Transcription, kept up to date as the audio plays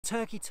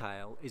Turkey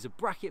tail is a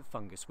bracket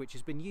fungus which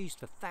has been used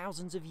for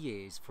thousands of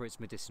years for its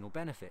medicinal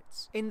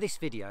benefits. In this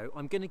video,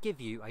 I'm going to give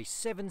you a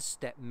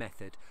 7-step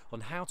method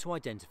on how to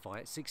identify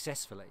it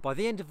successfully. By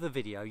the end of the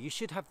video, you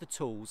should have the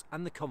tools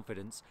and the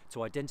confidence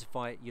to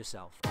identify it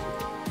yourself.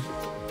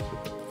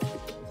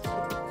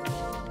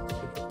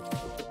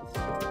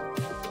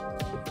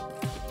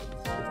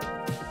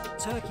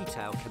 Turkey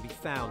tail can be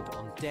found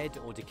on dead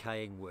or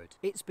decaying wood.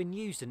 It's been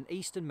used in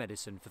Eastern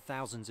medicine for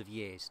thousands of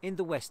years. In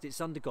the West, it's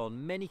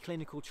undergone many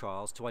clinical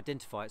trials to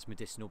identify its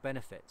medicinal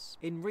benefits.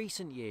 In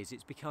recent years,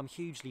 it's become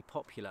hugely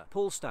popular.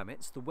 Paul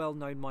Stamets, the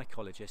well-known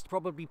mycologist,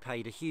 probably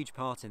played a huge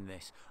part in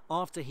this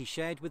after he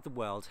shared with the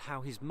world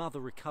how his mother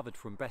recovered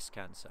from breast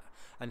cancer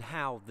and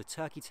how the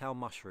turkey tail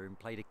mushroom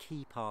played a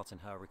key part in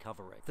her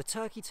recovery. The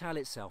turkey tail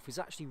itself is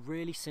actually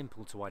really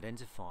simple to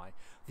identify.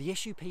 The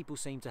issue people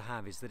seem to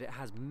have is that it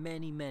has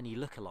many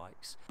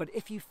lookalikes, but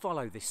if you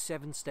follow this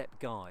 7-step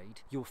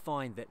guide, you'll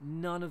find that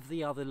none of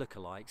the other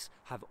lookalikes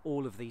have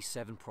all of these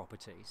 7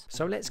 properties.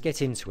 So let's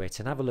get into it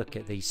and have a look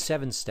at these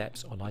 7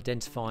 steps on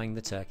identifying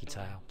the turkey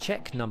tail.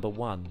 Check number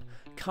 1,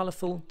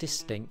 colourful,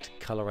 distinct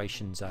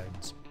coloration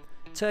zones.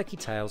 Turkey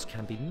tails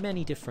can be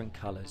many different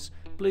colours: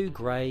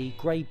 blue-grey,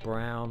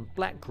 grey-brown,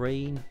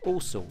 black-green, all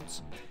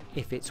sorts.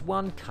 If it's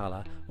one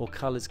colour or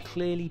colours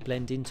clearly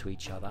blend into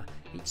each other,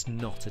 it's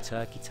not a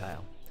turkey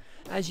tail.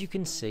 As you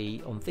can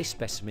see on this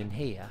specimen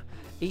here,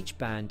 each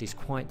band is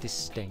quite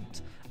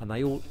distinct and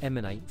they all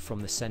emanate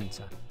from the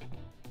centre.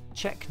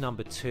 Check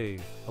number 2,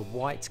 a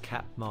white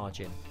cap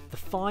margin. The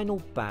final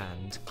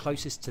band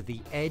closest to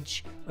the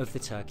edge of the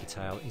turkey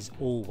tail is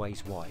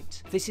always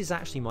white. This is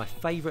actually my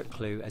favourite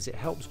clue as it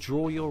helps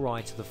draw your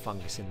eye to the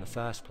fungus in the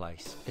first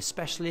place.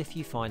 Especially if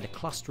you find a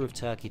cluster of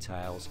turkey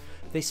tails,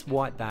 this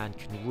white band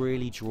can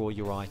really draw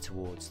your eye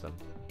towards them.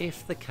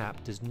 If the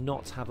cap does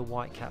not have a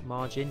white cap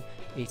margin,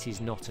 it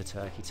is not a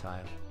turkey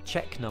tail.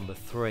 Check number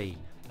 3,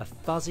 a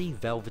fuzzy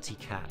velvety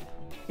cap.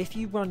 If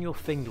you run your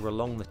finger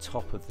along the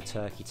top of the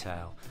turkey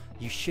tail,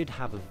 you should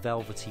have a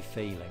velvety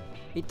feeling.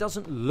 It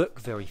doesn't look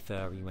very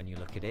furry when you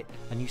look at it,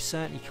 and you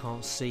certainly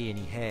can't see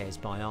any hairs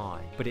by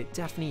eye, but it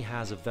definitely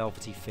has a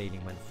velvety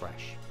feeling when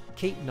fresh.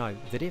 Keep note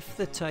that if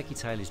the turkey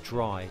tail is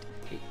dried,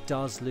 it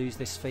does lose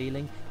this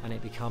feeling and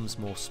it becomes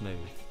more smooth.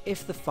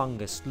 If the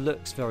fungus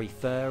looks very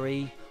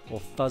furry or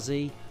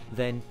fuzzy,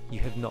 then you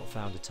have not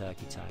found a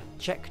turkey tail.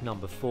 Check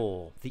number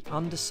 4. The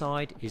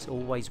underside is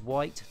always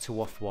white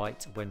to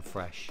off-white when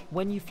fresh.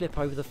 When you flip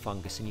over the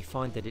fungus and you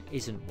find that it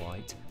isn't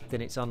white,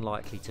 then it's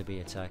unlikely to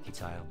be a turkey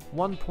tail.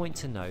 One point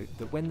to note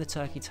that when the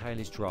turkey tail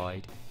is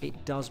dried,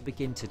 it does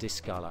begin to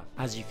discolour,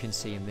 as you can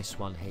see in this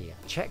one here.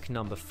 Check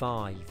number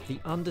 5. The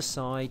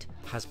underside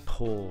has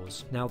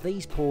pores. Now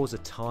these pores are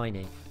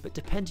tiny, but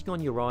depending on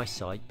your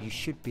eyesight, you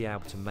should be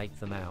able to make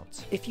them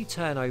out. If you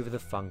turn over the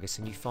fungus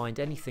and you find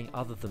anything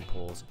other than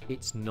pores,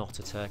 it's not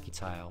a turkey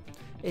tail.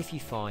 If you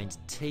find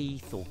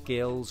teeth or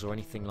gills or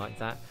anything like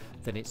that,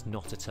 then it's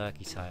not a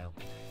turkey tail.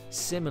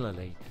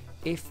 Similarly,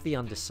 if the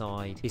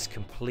underside is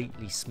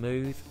completely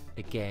smooth,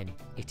 again,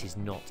 it is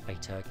not a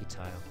turkey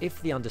tail.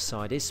 If the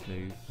underside is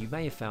smooth, you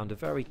may have found a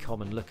very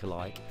common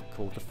lookalike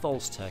called the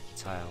false turkey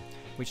tail,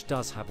 which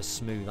does have a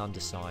smooth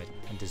underside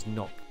and does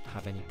not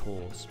have any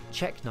pores.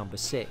 Check number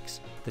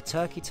 6. The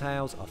turkey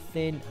tails are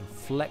thin and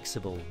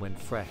flexible when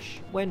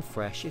fresh. When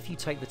fresh, if you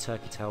take the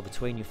turkey tail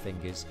between your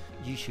fingers,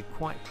 you should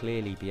quite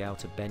clearly be able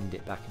to bend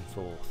it back and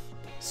forth.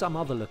 Some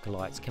other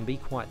lookalikes can be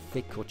quite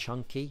thick or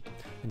chunky,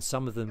 and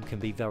some of them can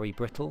be very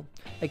brittle.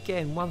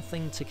 Again, one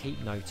thing to keep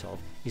note of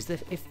is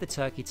that if the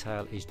turkey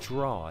tail is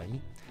dry,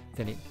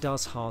 then it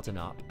does harden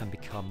up and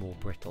become more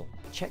brittle.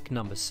 Check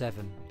number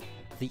 7.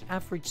 The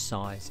average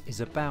size is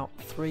about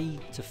 3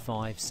 to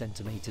 5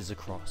 centimetres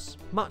across.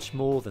 Much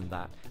more than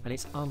that, and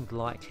it's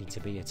unlikely to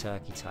be a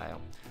turkey tail.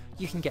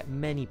 You can get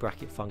many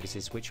bracket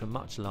funguses which are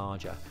much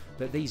larger,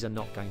 but these are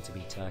not going to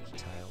be turkey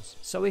tails.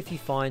 So if you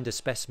find a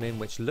specimen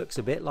which looks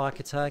a bit like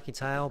a turkey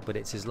tail, but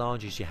it's as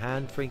large as your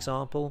hand, for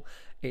example,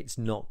 it's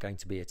not going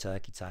to be a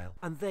turkey tail.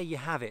 And there you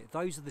have it.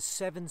 Those are the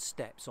 7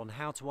 steps on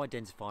how to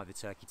identify the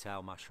turkey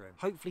tail mushroom.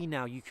 Hopefully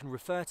now you can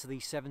refer to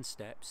these 7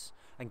 steps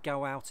and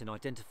go out and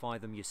identify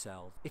them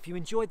yourself. If you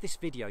enjoyed this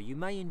video, you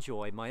may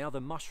enjoy my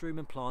other mushroom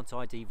and plant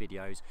ID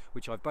videos,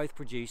 which I've both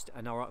produced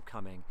and are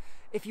upcoming.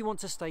 If you want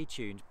to stay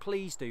tuned,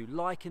 please do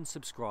like and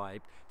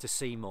subscribe to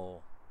see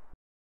more.